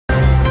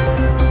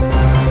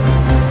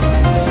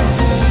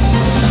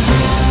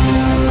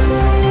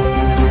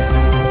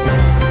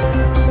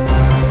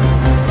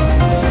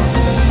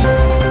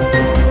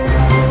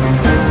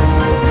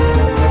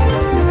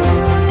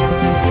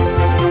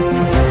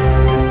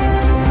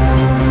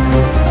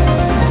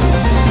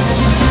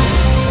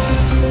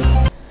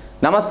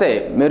నమస్తే,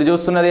 మీరు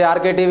చూస్తున్నది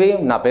ఆర్కేటీవీ.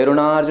 నా పేరు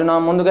అర్జున.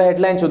 ముందుగా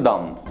హెడ్లైన్ చూద్దాం.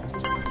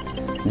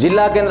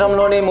 జిల్లా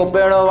కేంద్రంలోని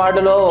 37వ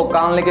వార్డులో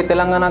కాలనీకి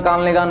తెలంగాణ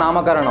కాలనీగా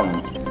నామకరణం.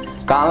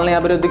 కాలనీ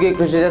అభివృద్ధికి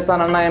కృషి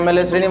చేస్తానన్న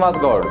ఎమ్మెల్యే శ్రీనివాస్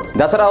గౌడ్.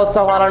 దసరా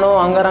ఉత్సవాలను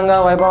అంగరంగ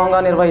వైభవంగా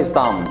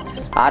నిర్వహిస్తాం.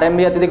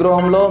 ఆర్ఎంబీ అతిథి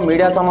గృహంలో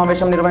మీడియా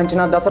సమావేశం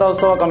నిర్వహించిన దసరా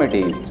ఉత్సవ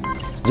కమిటీ.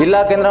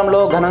 జిల్లా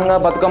కేంద్రంలో ఘనంగా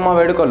బతుకమ్మ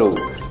వేడుకలు.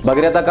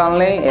 భగీరథ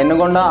కాలనీ,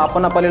 ఎన్నుగొండ,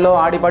 అప్పన్నపల్లిలో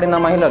ఆడిపడిన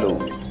మహిళలు.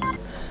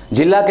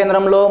 జిల్లా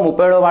కేంద్రంలో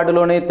 37వ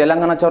వార్డులోని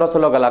తెలంగాణ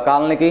చౌరస్సులో గల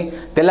కాలనీకి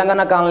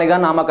తెలంగాణ కాలనీగా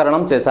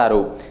నామకరణం చేశారు.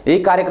 ఈ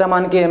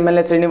కార్యక్రమానికి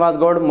ఎమ్మెల్యే శ్రీనివాస్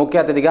గౌడ్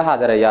ముఖ్య అతిథిగా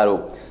హాజరయ్యారు.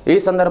 ఈ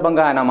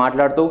సందర్భంగా ఆయన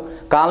మాట్లాడుతూ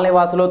కాలనీ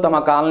వాసులు తమ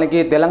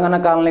కాలనీకి తెలంగాణ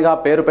కాలనీగా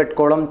పేరు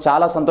పెట్టుకోవడం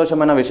చాలా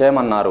సంతోషమైన విషయం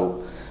అన్నారు.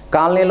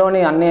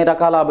 కాలనీలోని అన్ని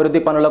రకాల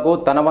అభివృద్ధి పనులకు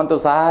తన వంతు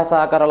సహాయ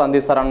సహకారాలు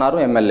అందిస్తారన్నారు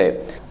ఎమ్మెల్యే.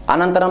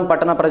 అనంతరం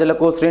పట్టణ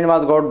ప్రజలకు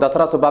శ్రీనివాస్ గౌడ్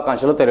దసరా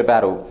శుభాకాంక్షలు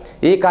తెలిపారు.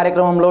 ఈ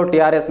కార్యక్రమంలో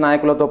టీఆర్ఎస్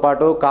నాయకులతో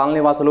పాటు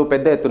కాలనీ వాసులు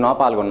పెద్ద ఎత్తున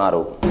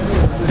పాల్గొన్నారు.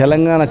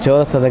 తెలంగాణ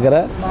చౌరస్తా దగ్గర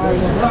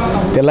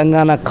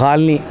తెలంగాణ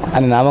కాలనీ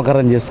అని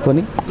నామకరణం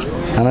చేసుకొని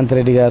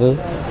అనంతరెడ్డి గారు,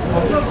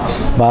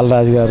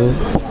 బాలరాజు గారు,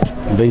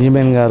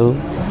 బెంజమిన్ గారు,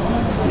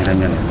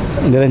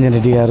 నిరంజన్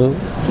రెడ్డి గారు,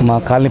 మా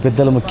కాలనీ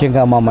పెద్దలు,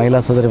 ముఖ్యంగా మా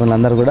మహిళా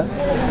సోదరిమణులందరూ కూడా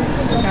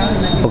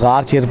ఒక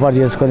ఆర్చ్ ఏర్పాటు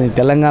చేసుకొని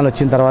తెలంగాణ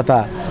వచ్చిన తర్వాత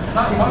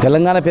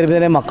తెలంగాణ పేరు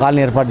మీదనే మా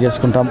కాలనీ ఏర్పాటు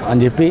చేసుకుంటాం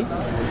అని చెప్పి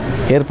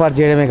ఏర్పాటు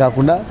చేయడమే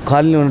కాకుండా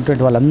కాలనీ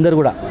ఉన్నటువంటి వాళ్ళందరూ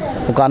కూడా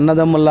ఒక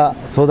అన్నదమ్ముల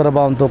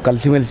సోదరభావంతో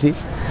కలిసిమెలిసి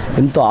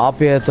ఎంతో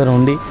ఆప్యాయతను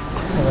ఉండి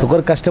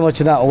ఒకరు కష్టం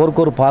వచ్చినా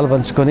ఒకరికొరు పాలు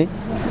పంచుకొని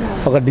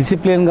ఒక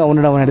డిసిప్లిన్గా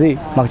ఉండడం అనేది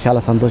మాకు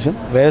చాలా సంతోషం.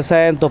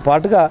 వ్యవసాయంతో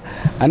పాటుగా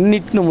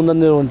అన్నింటిని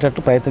ముందంజ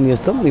ఉండేటట్టు ప్రయత్నం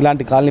చేస్తాం.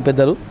 ఇలాంటి కాలనీ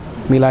పెద్దలు,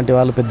 మీలాంటి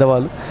వాళ్ళు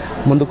పెద్దవాళ్ళు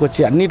ముందుకు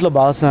వచ్చి అన్నింటిలో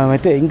భాగస్వామ్యం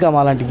అయితే ఇంకా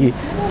మాలాంటికి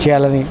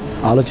చేయాలని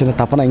ఆలోచన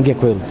తపన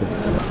ఇంకెక్కువ జరుగుతుంది.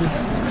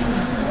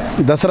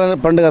 దసరా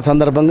పండుగ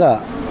సందర్భంగా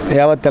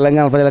యావత్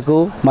తెలంగాణ ప్రజలకు,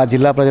 మా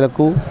జిల్లా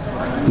ప్రజలకు,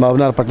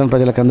 మహబూబ్నగర్ పట్టణ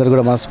ప్రజలకు అందరూ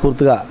కూడా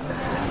మనస్ఫూర్తిగా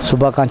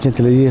శుభాకాంక్షలు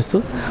తెలియజేస్తూ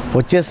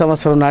వచ్చే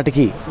సంవత్సరం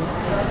నాటికి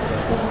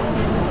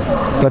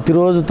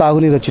ప్రతిరోజు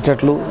తాగునీరు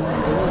వచ్చేటట్లు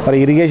మరి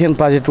ఇరిగేషన్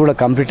ప్రాజెక్టు కూడా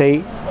కంప్లీట్ అయ్యి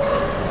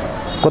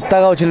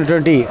కొత్తగా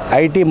వచ్చినటువంటి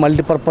ఐటీ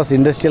మల్టీపర్పస్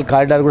ఇండస్ట్రియల్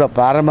కారిడార్ కూడా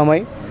ప్రారంభమై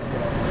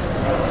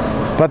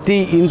ప్రతి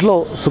ఇంట్లో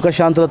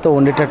సుఖశాంతులతో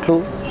ఉండేటట్లు,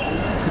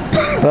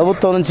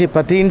 ప్రభుత్వం నుంచి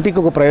ప్రతి ఇంటికి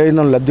ఒక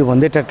ప్రయోజనం లబ్ధి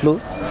పొందేటట్లు,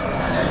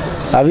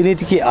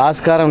 అవినీతికి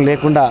ఆస్కారం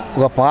లేకుండా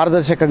ఒక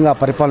పారదర్శకంగా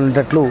పరిపాలన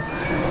ఉండేటట్లు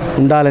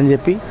ఉండాలని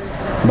చెప్పి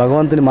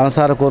భగవంతుని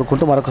మనసారా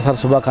కోరుకుంటూ మరొకసారి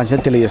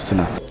శుభాకాంక్షలు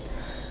తెలియజేస్తున్నాను.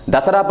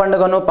 దసరా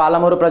పండుగను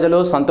పాలమూరు ప్రజలు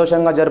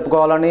సంతోషంగా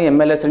జరుపుకోవాలని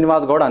ఎమ్మెల్యే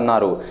శ్రీనివాస్ గౌడ్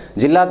అన్నారు.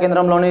 జిల్లా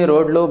కేంద్రంలోని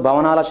రోడ్లు,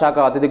 భవనాల శాఖ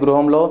అతిథి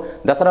గృహంలో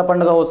దసరా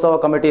పండుగ ఉత్సవ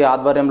కమిటీ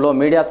ఆధ్వర్యంలో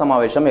మీడియా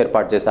సమావేశం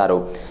ఏర్పాటు చేశారు.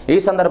 ఈ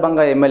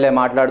సందర్భంగా ఎమ్మెల్యే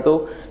మాట్లాడుతూ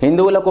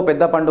హిందువులకు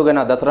పెద్ద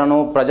పండుగైన దసరాను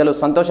ప్రజలు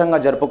సంతోషంగా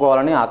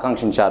జరుపుకోవాలని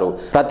ఆకాంక్షించారు.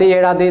 ప్రతి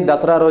ఏడాది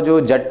దసరా రోజు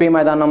జడ్పీ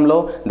మైదానంలో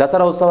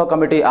దసరా ఉత్సవ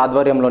కమిటీ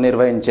ఆధ్వర్యంలో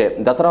నిర్వహించే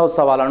దసరా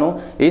ఉత్సవాలను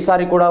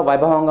ఈసారి కూడా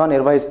వైభవంగా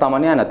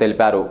నిర్వహిస్తామని ఆయన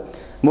తెలిపారు.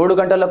 3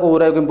 గంటలకు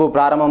ఊరేగింపు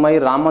ప్రారంభమై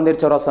రామ్ మందిర్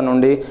చౌరస్తా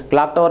నుండి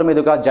క్లాక్ టవర్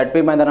మీదుగా జడ్పీ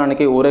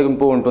మైదానానికి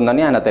ఊరేగింపు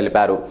ఉంటుందని ఆయన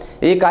తెలిపారు.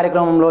 ఈ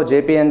కార్యక్రమంలో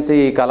జేపీఎన్సీ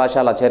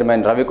కళాశాల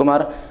చైర్మన్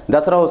రవికుమార్,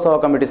 దసరా ఉత్సవ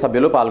కమిటీ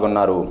సభ్యులు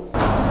పాల్గొన్నారు.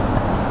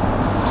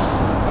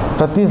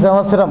 ప్రతి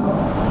సంవత్సరం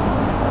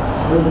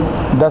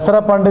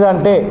దసరా పండుగ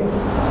అంటే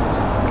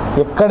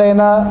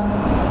ఎక్కడైనా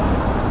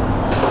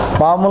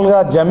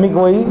మామూలుగా జమ్మికి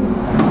పోయి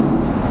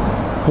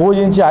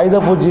పూజించి ఆయుధ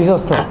పూజ చేసి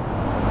వస్తాం.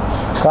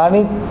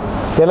 కానీ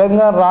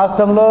తెలంగాణ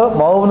రాష్ట్రంలో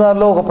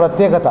మహబూబ్నగర్లో ఒక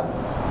ప్రత్యేకత,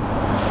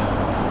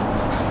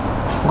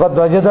 ఒక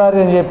ధ్వజధారి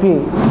అని చెప్పి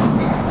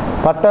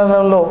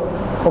పట్టణంలో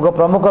ఒక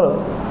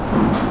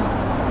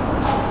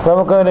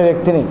ప్రముఖమైన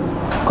వ్యక్తిని,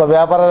 ఒక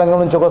వ్యాపార రంగం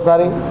నుంచి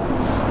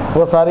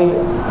ఒకసారి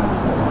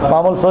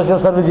మామూలు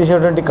సోషల్ సర్వీస్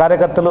చేసేటువంటి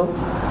కార్యకర్తలు,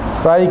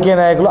 రాజకీయ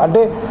నాయకులు,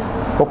 అంటే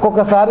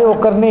ఒక్కొక్కసారి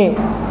ఒకరిని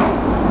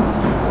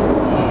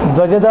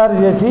ధ్వజధారి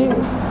చేసి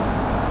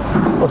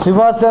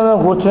సింహాసనం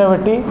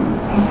కూర్చోబెట్టి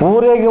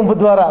ఊరేగింపు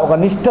ద్వారా ఒక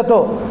నిష్ఠతో,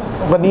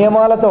 ఒక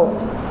నియమాలతో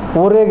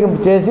ఊరేగింపు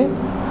చేసి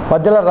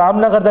మధ్యలో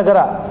రామ్నగర్ దగ్గర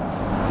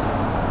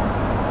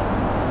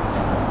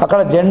అక్కడ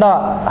జెండా,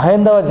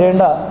 హైందవ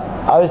జెండా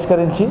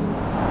ఆవిష్కరించి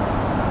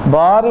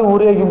భారీ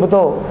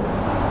ఊరేగింపుతో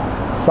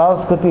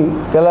సంస్కృతి,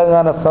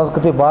 తెలంగాణ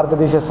సంస్కృతి,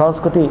 భారతదేశ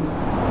సంస్కృతి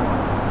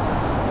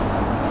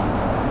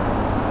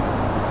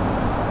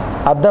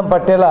అద్దం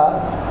పట్టేలా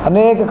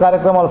అనేక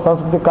కార్యక్రమాలు,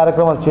 సంస్కృతి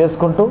కార్యక్రమాలు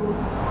చేసుకుంటూ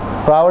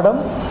రావడం,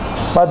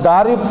 మా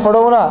దారి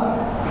పొడవున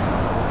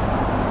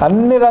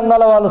అన్ని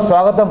రంగాల వాళ్ళు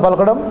స్వాగతం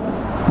పలకడం,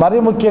 మరీ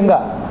ముఖ్యంగా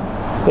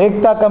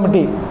ఏక్తా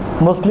కమిటీ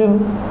ముస్లిం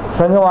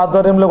సంఘం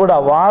ఆధ్వర్యంలో కూడా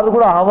వారు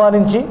కూడా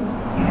ఆహ్వానించి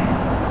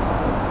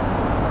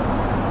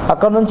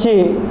అక్కడ నుంచి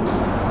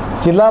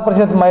జిల్లా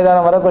పరిషత్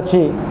మైదానం వరకు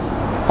వచ్చి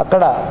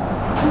అక్కడ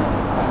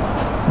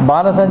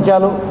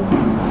బాణసంచాలు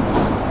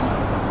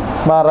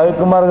మా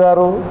రవికుమార్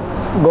గారు,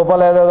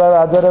 గోపాల్ యాదవ్ గారు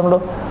ఆధ్వర్యంలో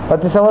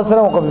ప్రతి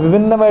సంవత్సరం ఒక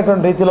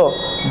విభిన్నమైనటువంటి రీతిలో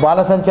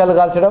బాణసంచాలు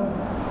కాల్చడం,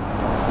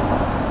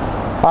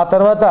 ఆ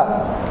తర్వాత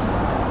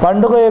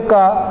పండుగ యొక్క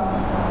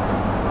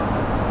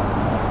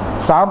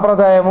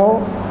సాంప్రదాయము,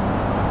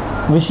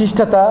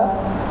 విశిష్టత,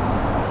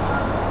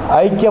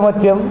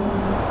 ఐక్యమత్యం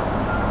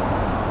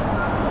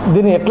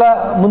దీన్ని ఎట్లా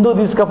ముందుకు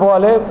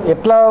తీసుకుపోవాలి,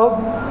 ఎట్లా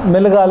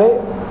మెలగాలి,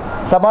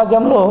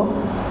 సమాజంలో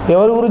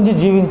ఎవరి గురించి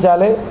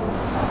జీవించాలి,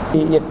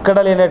 ఎక్కడ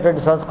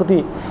లేనటువంటి సంస్కృతి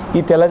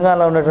ఈ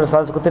తెలంగాణలో ఉన్నటువంటి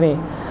సంస్కృతిని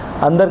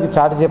అందరికీ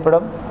చాటి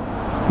చెప్పడం,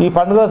 ఈ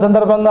పండుగల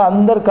సందర్భంగా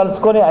అందరు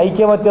కలుసుకొని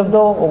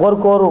ఐక్యమత్యంతో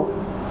ఒకరికొరు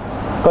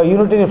ఒక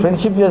యూనిటీని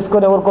ఫ్రెండ్షిప్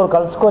చేసుకొని ఒకరికొరు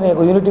కలుసుకొని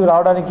ఒక యూనిటీ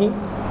రావడానికి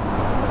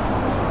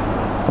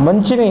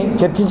మంచిని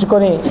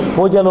చర్చించుకొని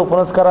పూజలు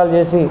పునస్కారాలు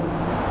చేసి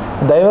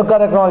దైవ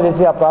కార్యక్రమాలు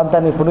చేసి ఆ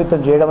ప్రాంతాన్ని పునీతం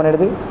చేయడం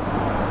అనేది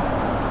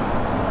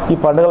ఈ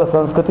పండుగల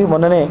సంస్కృతి.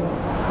 మొన్ననే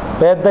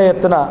పెద్ద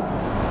ఎత్తున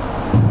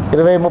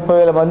 20-30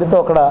 వేల మందితో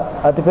అక్కడ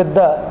అతిపెద్ద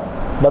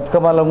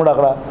బతుకమ్మలను కూడా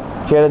అక్కడ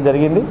చేయడం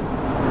జరిగింది.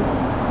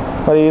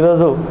 మరి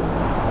ఈరోజు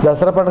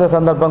దసరా పండుగ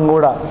సందర్భంగా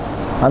కూడా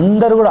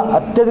అందరూ కూడా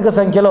అత్యధిక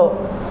సంఖ్యలో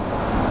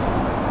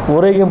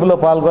ఊరేగింపులో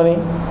పాల్గొని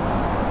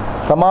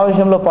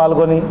సమావేశంలో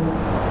పాల్గొని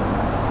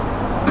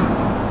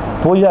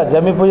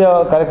జమ్మి పూజ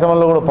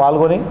కార్యక్రమంలో కూడా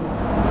పాల్గొని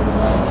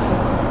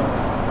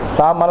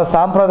మన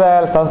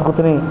సాంప్రదాయాల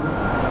సంస్కృతిని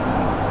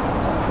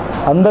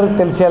అందరికి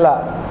తెలిసేలా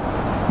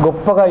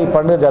గొప్పగా ఈ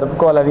పండుగ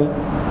జరుపుకోవాలని,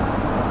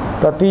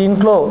 ప్రతి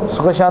ఇంట్లో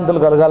సుఖశాంతులు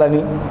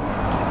కలగాలని,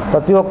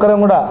 ప్రతి ఒక్కరం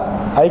కూడా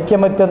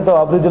ఐక్యమత్యంతో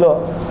అభివృద్ధిలో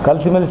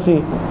కలిసిమెలిసి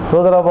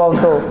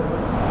సోదరభావంతో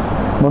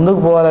ముందుకు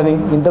పోవాలని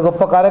ఇంత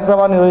గొప్ప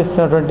కార్యక్రమాన్ని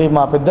నిర్వహిస్తున్నటువంటి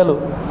మా పెద్దలు,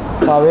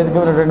 మా వేదిక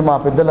ఉన్నటువంటి మా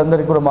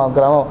పెద్దలందరికీ కూడా,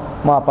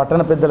 మా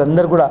పట్టణ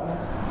పెద్దలందరూ కూడా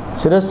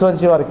శిరస్సు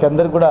వంచి వారికి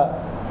అందరికీ కూడా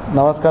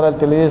నమస్కారాలు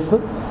తెలియజేస్తూ,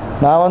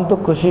 నా వంతు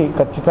కృషి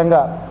ఖచ్చితంగా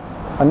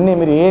అన్నీ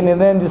మీరు ఏ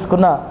నిర్ణయం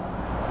తీసుకున్నా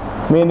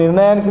మీ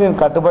నిర్ణయానికి నేను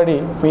కట్టుబడి,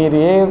 మీరు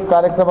ఏ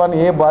కార్యక్రమాన్ని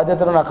ఏ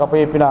బాధ్యతను నాకు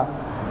అప్పచెప్పినా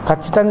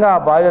ఖచ్చితంగా ఆ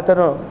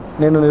బాధ్యతను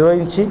నేను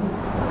నిర్వహించి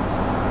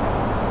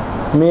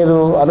మీరు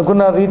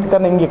అనుకున్న రీతి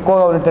కన్నా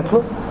ఇంకెక్కువగా ఉండేటట్లు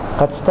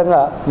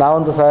ఖచ్చితంగా నా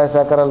వంతు సహాయ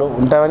సహకారాలు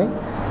ఉంటాయని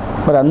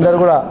మరి అందరూ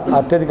కూడా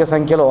అత్యధిక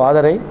సంఖ్యలో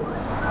హాజరై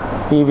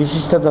ఈ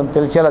విశిష్టతను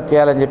తెలిసేలా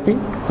చేయాలని చెప్పి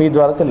మీ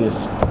ద్వారా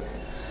తెలియజేస్తాను.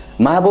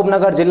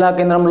 మహబూబ్నగర్ జిల్లా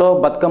కేంద్రంలో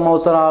బతుకమ్మ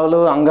ఉత్సవాలు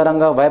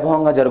అంగరంగ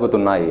వైభవంగా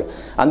జరుగుతున్నాయి.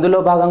 అందులో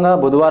భాగంగా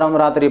బుధవారం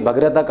రాత్రి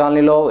భగీరథ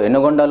కాలనీలో,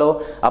 ఎనుగొండలో,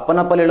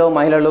 అప్పనపల్లిలో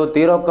మహిళలు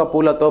తీరొక్క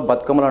పూలతో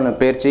బతుకమ్మలను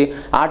పేర్చి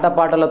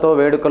ఆటపాటలతో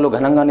వేడుకలు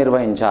ఘనంగా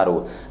నిర్వహించారు.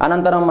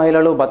 అనంతరం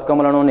మహిళలు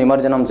బతుకమ్మలను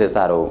నిమజ్జనం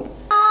చేశారు.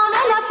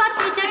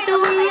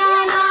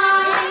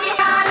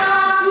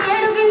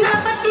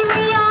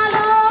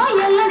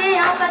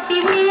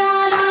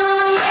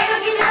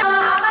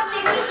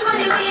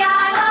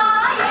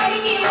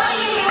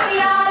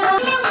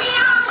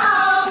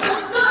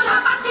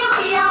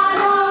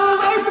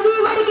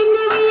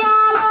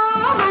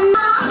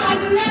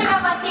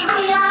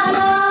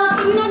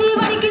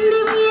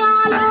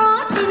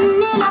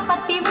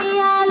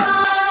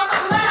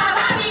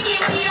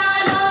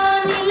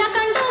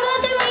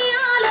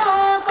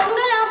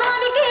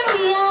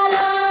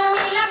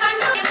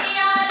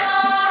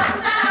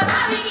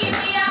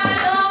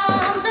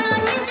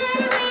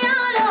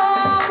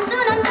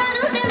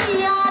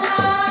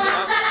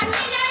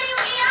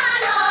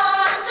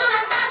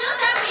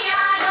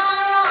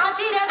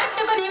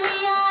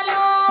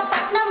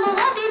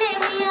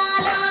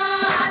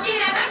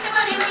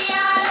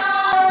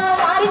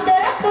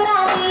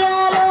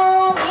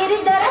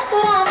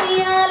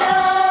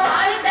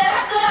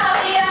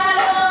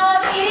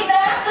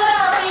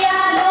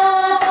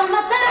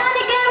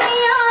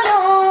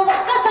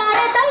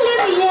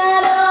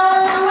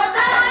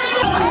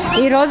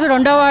 ఈరోజు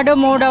 2వ వార్డు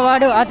 3వ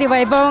వార్డు అతి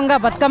వైభవంగా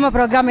బతుకమ్మ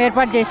ప్రోగ్రాం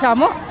ఏర్పాటు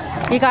చేశాము.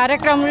 ఈ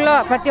కార్యక్రమంలో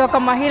ప్రతి ఒక్క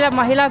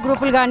మహిళా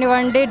గ్రూపులు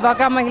కానివ్వండి,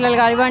 డ్వాక్రా మహిళలు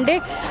కానివ్వండి,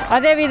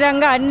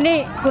 అదేవిధంగా అన్ని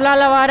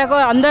కులాల వారకు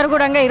అందరూ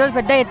కూడా ఈరోజు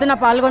పెద్ద ఎత్తున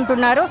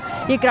పాల్గొంటున్నారు.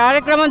 ఈ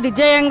కార్యక్రమం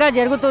దిగ్విజయంగా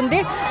జరుగుతుంది.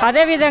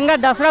 అదేవిధంగా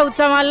దసరా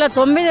ఉత్సవాల్లో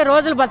 9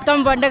 రోజులు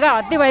బతుకమ్మ పండుగ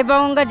అతి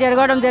వైభవంగా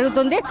జరగడం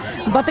జరుగుతుంది.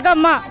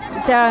 బతుకమ్మ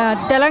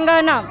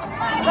తెలంగాణ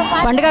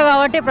పండుగ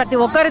కాబట్టి ప్రతి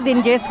ఒక్కరు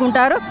దీన్ని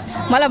చేసుకుంటారు.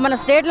 మళ్ళీ మన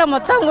స్టేట్లో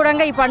మొత్తం కూడా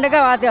ఈ పండుగ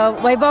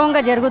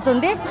వైభవంగా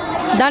జరుగుతుంది.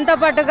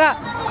 దాంతోపాటుగా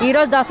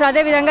ఈరోజు దసరా,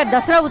 అదేవిధంగా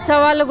దసరా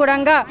ఉత్సవాలు కూడా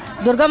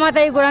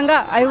దుర్గామాతయ్య కూడా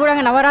అవి కూడా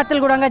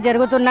నవరాత్రులు కూడా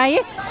జరుగుతున్నాయి.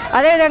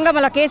 అదేవిధంగా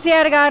మళ్ళీ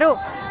కేసీఆర్ గారు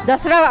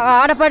దసరా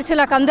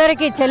ఆడపడుచులకు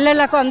అందరికీ,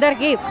 చెల్లెళ్లకు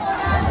అందరికీ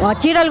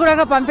చీరలు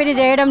కూడా పంపిణీ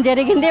చేయడం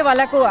జరిగింది.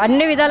 వాళ్ళకు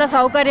అన్ని విధాల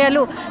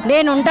సౌకర్యాలు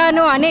నేను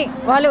ఉంటాను అని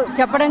వాళ్ళు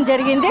చెప్పడం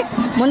జరిగింది.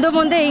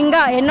 ముందు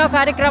ఇంకా ఎన్నో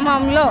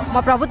కార్యక్రమంలో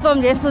మా ప్రభుత్వం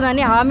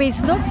చేస్తుందని హామీ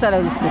ఇస్తూ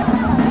సెలవు తీసుకుంటాం.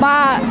 మా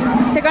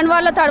సెకండ్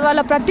వార్లో థర్డ్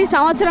వార్లో ప్రతి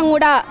సంవత్సరం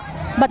కూడా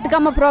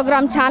బతుకమ్మ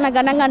ప్రోగ్రాం చాలా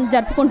ఘనంగా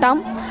జరుపుకుంటాం.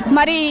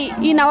 మరి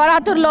ఈ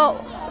నవరాత్రుల్లో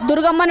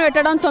దుర్గమ్మను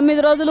పెట్టడం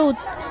 9 రోజులు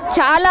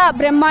చాలా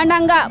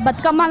బ్రహ్మాండంగా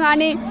బతుకమ్మ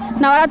కానీ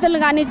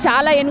నవరాత్రులు కానీ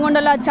చాలా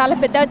ఎనుగొండలో చాలా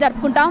పెద్దగా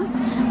జరుపుకుంటాం.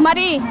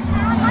 మరి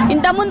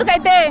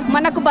ఇంతకుముందుకైతే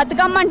మనకు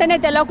బతుకమ్మ అంటేనే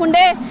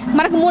తెలియకుండే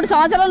మనకు 3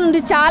 సంవత్సరాల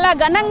నుండి చాలా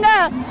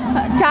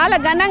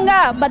ఘనంగా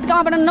బతుకమ్మ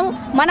పండుగను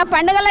మన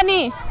పండుగలని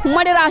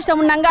ఉమ్మడి రాష్ట్రం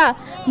ఉండగా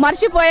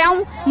మర్చిపోయాం.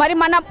 మరి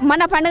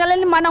మన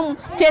పండుగలని మనం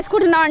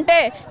చేసుకుంటున్నాం అంటే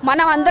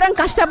మనం అందరం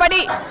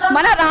కష్టపడి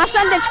మన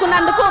రాష్ట్రం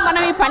తెచ్చుకున్నందుకు,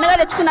 మనం ఈ పండుగ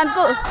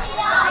తెచ్చుకున్నందుకు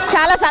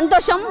చాలా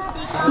సంతోషం.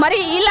 మరి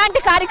ఇలాంటి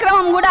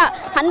కార్యక్రమం కూడా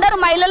అందరూ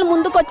మహిళలు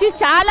ముందుకొచ్చి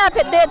చాలా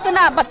పెద్ద ఎత్తున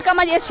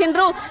బతుకమ్మ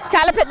చేసిండ్రు.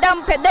 చాలా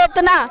పెద్ద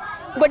ఎత్తున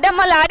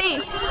గొడ్డమ్మలు ఆడి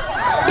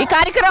ఈ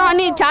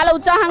కార్యక్రమాన్ని చాలా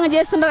ఉత్సాహంగా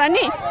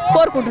చేస్తున్నారని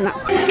కోరుకుంటున్నాను.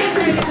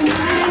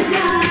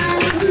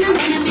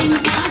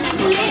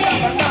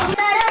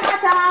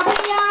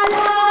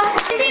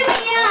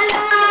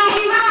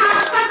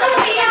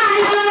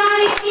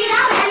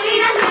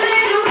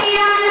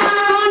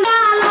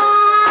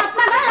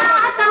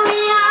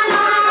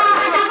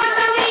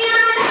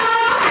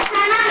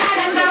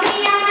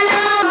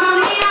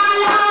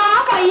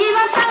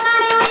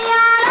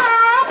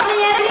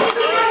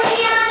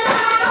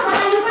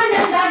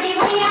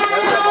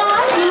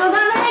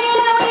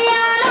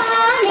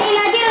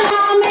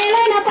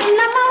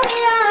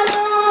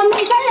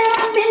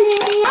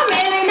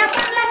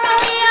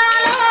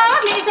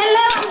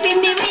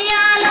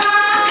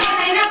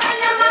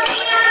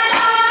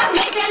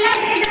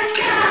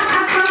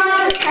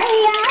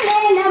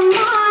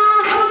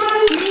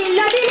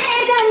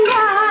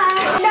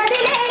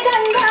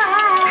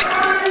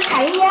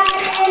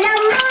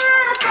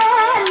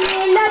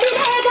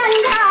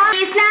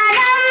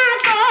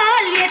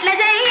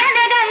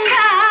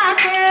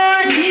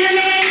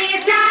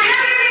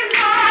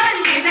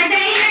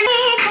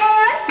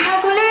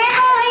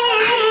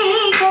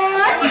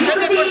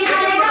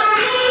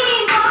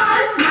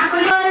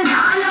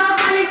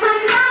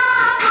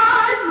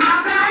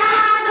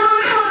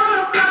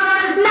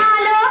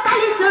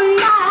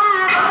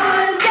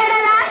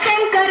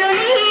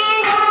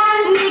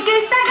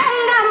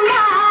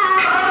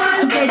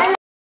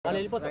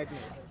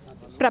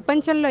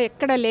 ప్రపంచంలో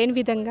ఎక్కడ లేని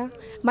విధంగా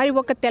మరి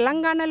ఒక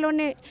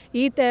తెలంగాణలోనే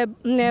ఈ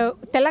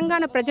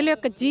తెలంగాణ ప్రజల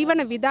యొక్క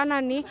జీవన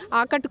విధానాన్ని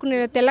ఆకట్టుకునే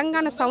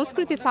తెలంగాణ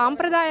సంస్కృతి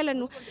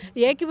సాంప్రదాయాలను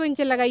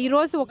ఏకీభవించేలాగా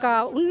ఈరోజు ఒక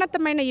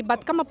ఉన్నతమైన ఈ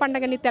బతుకమ్మ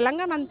పండుగని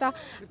తెలంగాణ అంతా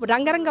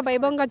రంగరంగ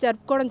వైభవంగా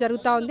జరుపుకోవడం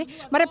జరుగుతూ ఉంది.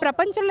 మరి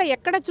ప్రపంచంలో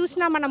ఎక్కడ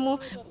చూసినా మనము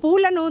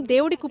పూలను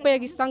దేవుడికి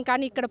ఉపయోగిస్తాం,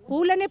 కానీ ఇక్కడ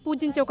పూలనే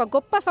పూజించే ఒక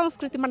గొప్ప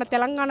సంస్కృతి మన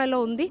తెలంగాణలో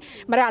ఉంది.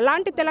 మరి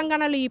అలాంటి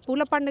తెలంగాణలో ఈ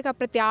పూల పండుగ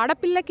ప్రతి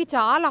ఆడపిల్లకి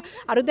చాలా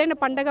అరుదైన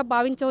పండుగ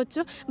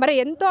భావించవచ్చు. మరి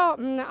ఎంతో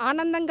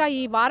ఆనందంగా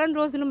ఈ వారం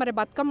రోజులు మరి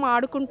బతుకమ్మ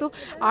ఆడుకుంటూ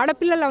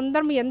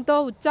ఆడపిల్లలందరం ఎంతో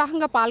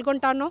ఉత్సాహంగా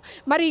పాల్గొంటాను.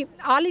 మరి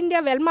ఆల్ ఇండియా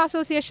వెల్మా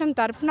అసోసియేషన్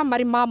తరఫున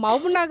మరి మా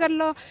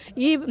మహబూబ్నగర్లో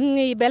ఈ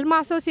వెల్మా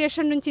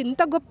అసోసియేషన్ నుంచి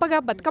ఇంత గొప్పగా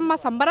బతుకమ్మ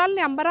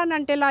సంబరాలని అంబరాన్ని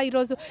అంటేలా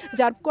ఈరోజు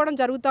జరుపుకోవడం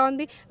జరుగుతూ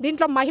ఉంది.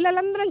 దీంట్లో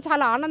మహిళలందరం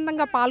చాలా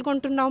ఆనందంగా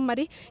పాల్గొంటున్నాం.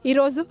 మరి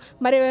ఈరోజు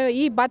మరి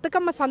ఈ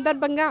బతుకమ్మ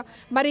సందర్భంగా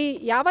మరి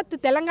యావత్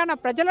తెలంగాణ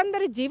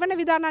ప్రజలందరి జీవన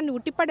విధానాన్ని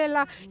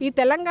ఉట్టిపడేలా ఈ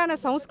తెలంగాణ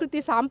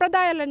సంస్కృతి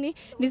సాంప్రదాయాలని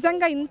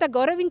నిజంగా ఇంత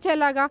గౌరవించేలాగా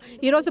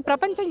ఈరోజు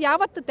ప్రపంచం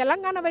యావత్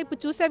తెలంగాణ వైపు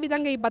చూసే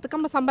విధంగా ఈ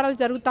బతుకమ్మ సంబరాలు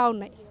జరుగుతూ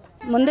ఉన్నాయి.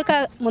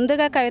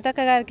 ముందుగా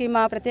కవితక్క గారికి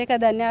మా ప్రత్యేక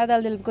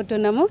ధన్యవాదాలు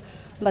తెలుపుకుంటున్నాము.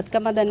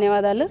 బతుకమ్మ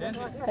ధన్యవాదాలు.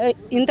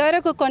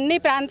 ఇంతవరకు కొన్ని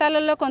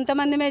ప్రాంతాలలో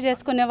కొంతమందిమే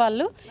చేసుకునే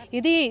వాళ్ళు,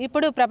 ఇది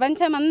ఇప్పుడు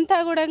ప్రపంచమంతా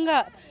కూడా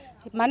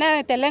మన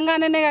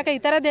తెలంగాణనే కాక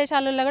ఇతర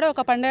దేశాలలో కూడా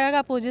ఒక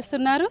పండుగగా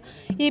పూజిస్తున్నారు.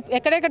 ఈ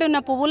ఎక్కడెక్కడ ఉన్న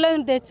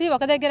పువ్వులను తెచ్చి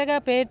ఒక దగ్గరగా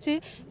పేర్చి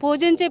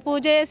పూజించి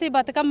పూజ చేసి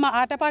బతుకమ్మ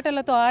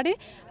ఆటపాటలతో ఆడి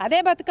అదే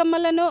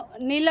బతుకమ్మలను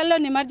నీళ్ళల్లో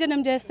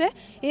నిమజ్జనం చేస్తే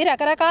ఈ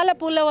రకరకాల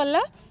పూల వల్ల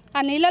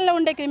ఆ నీళ్ళల్లో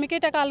ఉండే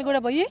క్రిమికీటకాలు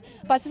కూడా పోయి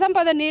పశు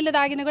సంపద నీళ్లు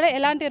తాగిన కూడా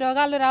ఎలాంటి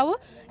రోగాలు రావు.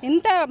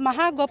 ఇంత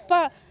మహా గొప్ప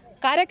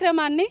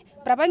కార్యక్రమాన్ని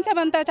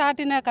ప్రపంచమంతా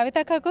చాటిన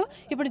కవితక్కకు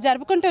ఇప్పుడు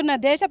జరుపుకుంటున్న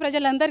దేశ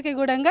ప్రజలందరికీ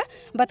కూడా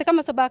బతుకమ్మ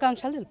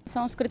శుభాకాంక్షలు.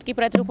 సంస్కృతికి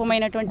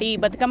ప్రతిరూపమైనటువంటి ఈ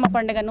బతుకమ్మ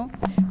పండుగను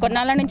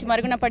కొన్నాళ్ళ నుంచి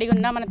మరుగున పడి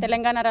ఉన్న మన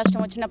తెలంగాణ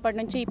రాష్ట్రం వచ్చినప్పటి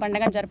నుంచి ఈ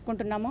పండుగను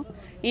జరుపుకుంటున్నాము.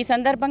 ఈ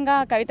సందర్భంగా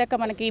కవితక్క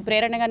మనకి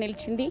ప్రేరణగా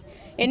నిలిచింది.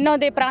 ఎన్నో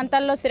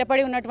ప్రాంతాల్లో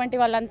స్థిరపడి ఉన్నటువంటి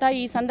వాళ్ళంతా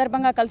ఈ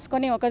సందర్భంగా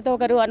కలుసుకొని ఒకరితో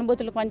ఒకరు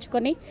అనుభూతులు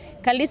పంచుకొని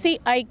కలిసి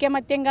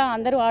ఐక్యమత్యంగా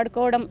అందరూ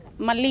ఆడుకోవడం,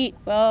 మళ్ళీ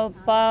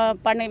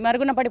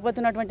మరుగున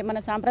పడిపోతున్నటువంటి మన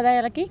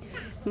సాంప్రదాయాలకి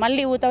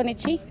మళ్ళీ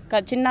ఊతవనిచ్చి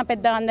చిన్న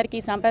పెద్ద అందరికీ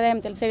సాంప్రదాయం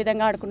తెలిసే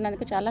విధంగా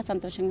ఆడుకున్నందుకు చాలా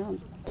సంతోషంగా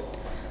ఉంది.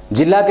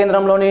 జిల్లా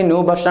కేంద్రంలోని న్యూ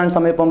బస్టాండ్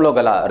సమీపంలో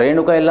గల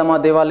రేణుక ఎల్లమ్మ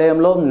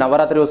దేవాలయంలో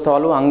నవరాత్రి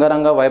ఉత్సవాలు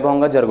అంగరంగ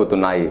వైభవంగా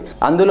జరుగుతున్నాయి.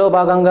 అందులో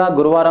భాగంగా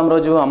గురువారం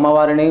రోజు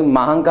అమ్మవారిని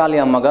మహంకాళి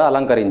అమ్మగా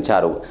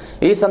అలంకరించారు.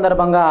 ఈ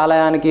సందర్భంగా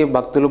ఆలయానికి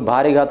భక్తులు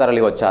భారీగా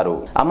తరలివచ్చారు.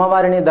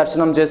 అమ్మవారిని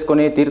దర్శనం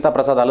చేసుకుని తీర్థ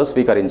ప్రసాదాలు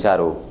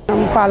స్వీకరించారు.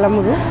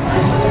 పాలమురు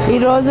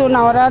ఈరోజు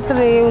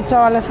నవరాత్రి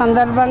ఉత్సవాల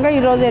సందర్భంగా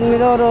ఈరోజు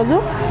 8వ రోజు.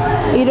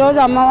 ఈరోజు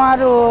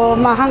అమ్మవారు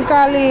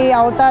మహంకాళి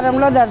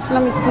అవతారంలో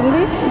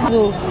దర్శనమిస్తుంది.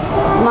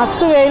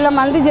 మస్తు వేల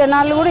మంది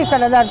జనాలు కూడా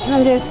ఇక్కడ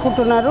దర్శనం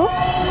చేసుకుంటున్నారు.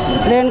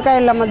 రేణుకా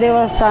ఎల్లమ్మ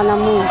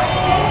దేవస్థానము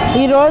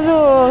ఈరోజు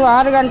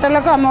 6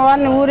 గంటలకు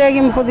అమ్మవారిని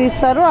ఊరేగింపు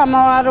తీస్తారు.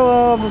 అమ్మవారు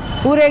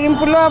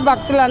ఊరేగింపులో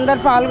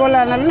భక్తులందరూ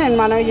పాల్గొనాలని నేను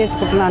మనవి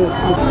చేసుకుంటున్నాను.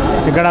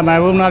 ఇక్కడ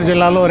మహబూబ్నగర్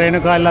జిల్లాలో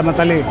రేణుకా ఎల్లమ్మ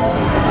తల్లి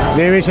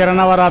దేవి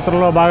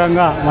శరణవరాత్రుల్లో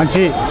భాగంగా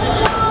మంచి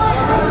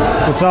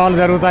ఉత్సవాలు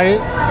జరుగుతాయి.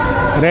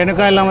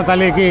 రేణుకా ఎల్లమ్మ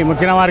తల్లికి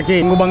మొక్కిన వారికి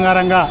ఇంగు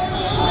బంగారంగా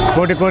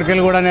కోటి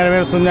కోరికలు కూడా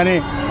నెరవేరుస్తుందని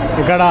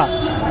ఇక్కడ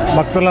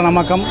భక్తుల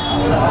నమ్మకం.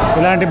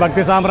 ఇలాంటి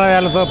భక్తి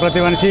సాంప్రదాయాలతో ప్రతి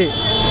మనిషి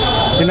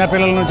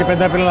చిన్నపిల్లల నుంచి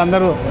పెద్ద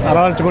పిల్లలందరూ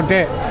అలవర్చుకుంటే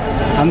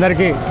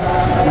అందరికీ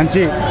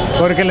మంచి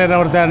కోరికలు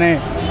నెరవేరుతాయని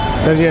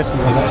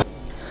తెలియజేసుకుంటున్నారు.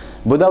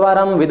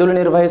 బుధవారం విధులు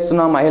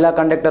నిర్వహిస్తున్న మహిళా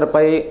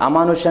కండక్టర్పై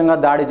అమానుష్యంగా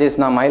దాడి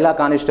చేసిన మహిళా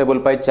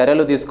కానిస్టేబుల్పై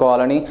చర్యలు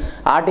తీసుకోవాలని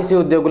ఆర్టీసీ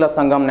ఉద్యోగుల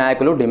సంఘం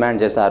నాయకులు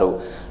డిమాండ్ చేశారు.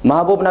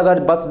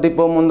 మహబూబ్నగర్ బస్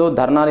డిపో ముందు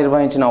ధర్నా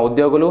నిర్వహించిన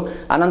ఉద్యోగులు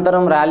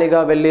అనంతరం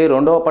ర్యాలీగా వెళ్లి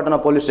 2వ పట్టణ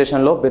పోలీస్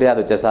స్టేషన్లో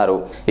ఫిర్యాదు చేశారు.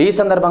 ఈ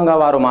సందర్భంగా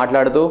వారు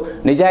మాట్లాడుతూ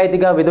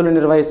నిజాయితీగా విధులు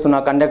నిర్వహిస్తున్న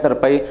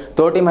కండక్టర్పై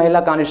తోటి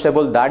మహిళా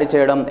కానిస్టేబుల్ దాడి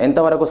చేయడం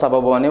ఎంతవరకు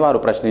సబబు అని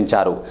వారు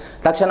ప్రశ్నించారు.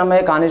 తక్షణమే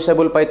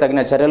కానిస్టేబుల్పై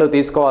తగిన చర్యలు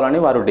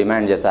తీసుకోవాలని వారు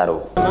డిమాండ్ చేశారు.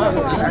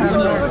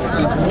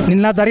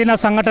 నిన్న జరిగిన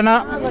సంఘటన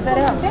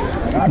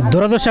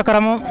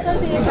దురదృష్టకరము.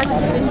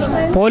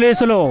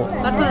 పోలీసులు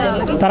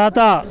తర్వాత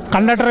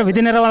కండక్టర్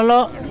విధి నిర్వహణలో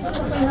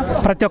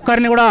ప్రతి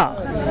ఒక్కరిని కూడా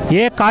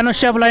ఏ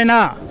కానిస్టేబుల్ అయినా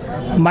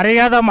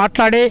మర్యాద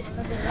మాట్లాడి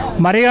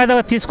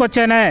మర్యాదగా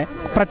తీసుకొచ్చేనే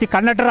ప్రతి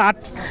కండక్టర్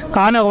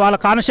వాళ్ళ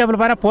కానిస్టేబుల్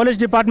పైన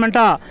పోలీస్ డిపార్ట్మెంట్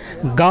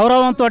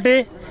గౌరవంతో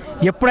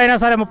ఎప్పుడైనా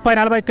సరే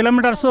 30-40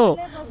 కిలోమీటర్స్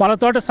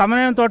వాళ్ళతోటి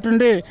సమన్వయంతో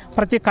ఉండి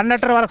ప్రతి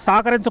కండక్టర్ వాళ్ళకి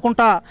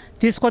సహకరించుకుంటా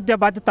తీసుకొచ్చే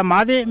బాధ్యత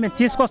మాది. మేము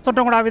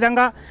తీసుకొస్తుంటాం కూడా ఆ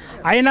విధంగా.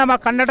 అయినా మా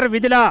కండక్టర్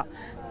విధిలా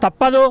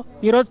తప్పదు.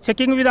 ఈరోజు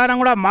చెకింగ్ విధానం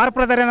కూడా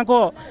మార్పు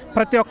జరిగినందుకు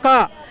ప్రతి ఒక్క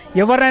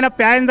ఎవరినైనా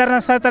ప్యాసింజర్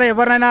అయినా సరే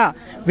ఎవరినైనా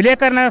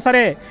విలేకరునైనా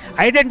సరే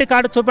ఐడెంటిటీ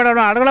కార్డు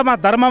చూపెట్టడం అడగడం మా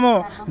ధర్మము.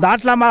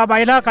 దాంట్లో మా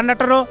మహిళా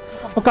కండక్టరు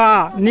ఒక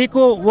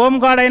నీకు హోమ్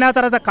గార్డ్ అయినా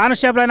తర్వాత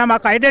కానిస్టేబుల్ అయినా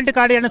మాకు ఐడెంటిటీ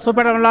కార్డు అని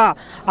చూపెట్టడంలో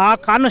ఆ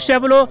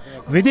కానిస్టేబుల్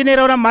విధి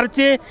నిర్వహణ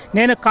మర్చి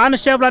నేను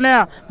కానిస్టేబుల్ అనే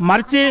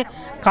మర్చి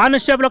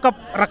కానిస్టేబుల్ ఒక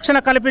రక్షణ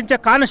కల్పించే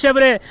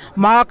కానిస్టేబులే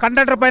మా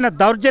కండక్టర్ పైన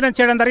దౌర్జన్యం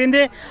చేయడం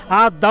జరిగింది.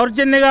 ఆ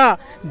దౌర్జన్యంగా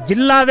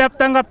జిల్లా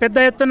వ్యాప్తంగా పెద్ద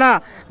ఎత్తున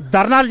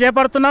ధర్నాలు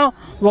చేపడుతున్నాం.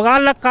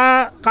 ఒకళ్ళ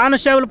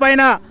కానిస్టేబుల్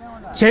పైన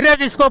చర్య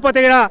తీసుకోకపోతే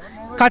కూడా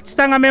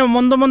ఖచ్చితంగా మేము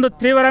ముందు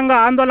తీవ్రంగా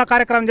ఆందోళన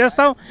కార్యక్రమం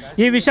చేస్తాం.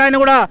 ఈ విషయాన్ని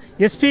కూడా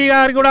ఎస్పీ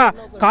గారికి కూడా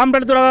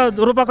కాంప్లైంట్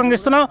రూపకంగా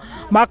ఇస్తున్నాం.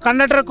 మా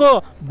కండక్టర్కు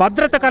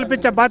భద్రత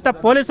కల్పించే బాధ్యత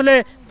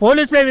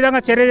పోలీసులే విధంగా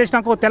చర్య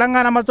చేసినందుకు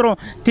తెలంగాణ మాత్రం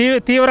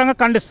తీవ్రంగా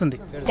ఖండిస్తుంది.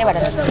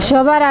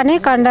 శోభారాణి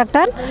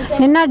కండక్టర్.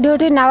 నిన్న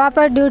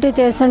నవాపేట్ డ్యూటీ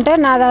చేస్తుంటే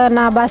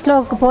నా బస్సులో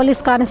ఒక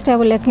పోలీస్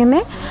కానిస్టేబుల్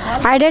ఎక్కింది.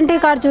 ఐడెంటిటీ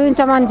కార్డు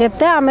చూపించమని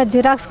చెప్తే ఆమె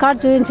జిరాక్స్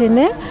కార్డు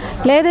చూపించింది.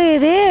 లేదు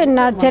ఇది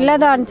నా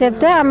చెల్లెదు అని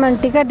చెప్తే ఆమె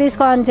టికెట్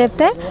తీసుకోమని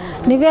చెప్తే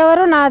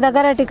నువ్వెవరు నా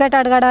దగ్గర టికెట్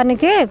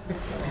అడగడానికి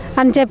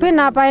అని చెప్పి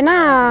నా పైన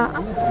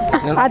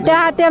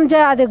అత్యాహత్యం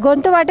అది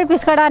గొంతు పట్టి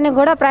పిసకడానికి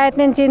కూడా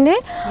ప్రయత్నించింది.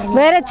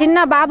 వేరే చిన్న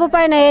బాబు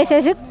పైన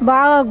వేసేసి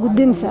బాగా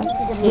గుద్దింది సార్.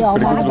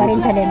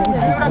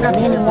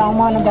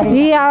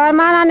 ఈ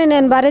అవమానాన్ని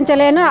నేను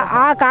భరించలేను.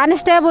 ఆ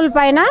కానిస్టేబుల్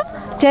పైన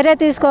చర్య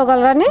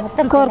తీసుకోగలరని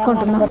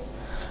కోరుకుంటున్నాను.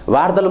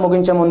 వార్తలు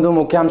ముగించే ముందు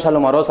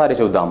ముఖ్యాంశాలు మరోసారి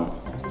చూద్దాం.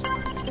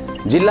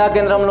 జిల్లా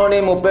కేంద్రంలోని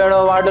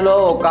 37వ వార్డులో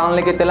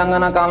కాలనీకి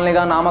తెలంగాణ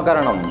కాలనీగా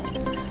నామకరణం.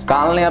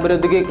 కాలనీ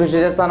అభివృద్ధికి కృషి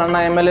చేస్తానన్న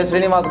ఎమ్మెల్యే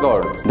శ్రీనివాస్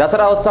గౌడ్.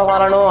 దసరా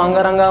ఉత్సవాలను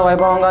అంగరంగ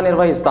వైభవంగా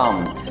నిర్వహిస్తాం.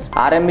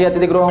 ఆర్ఎంబీ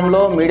అతిథి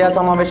గృహంలో మీడియా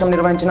సమావేశం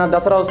నిర్వహించిన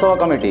దసరా ఉత్సవ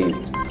కమిటీ.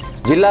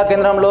 జిల్లా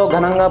కేంద్రంలో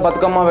ఘనంగా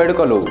బతుకమ్మ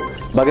వేడుకలు.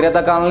 భగీరథ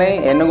కాలనీ,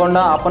 ఎన్నుగొండ,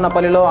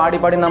 అప్పన్నపల్లిలో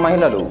ఆడిపడిన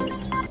మహిళలు.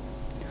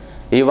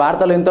 ఈ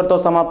వార్తలు ఇంతటితో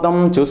సమాప్తం.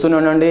 చూస్తూనే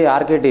ఉండండి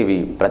ఆర్కే టీవీ.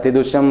 ప్రతి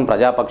దృశ్యం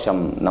ప్రజాపక్షం.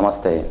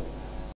 నమస్తే.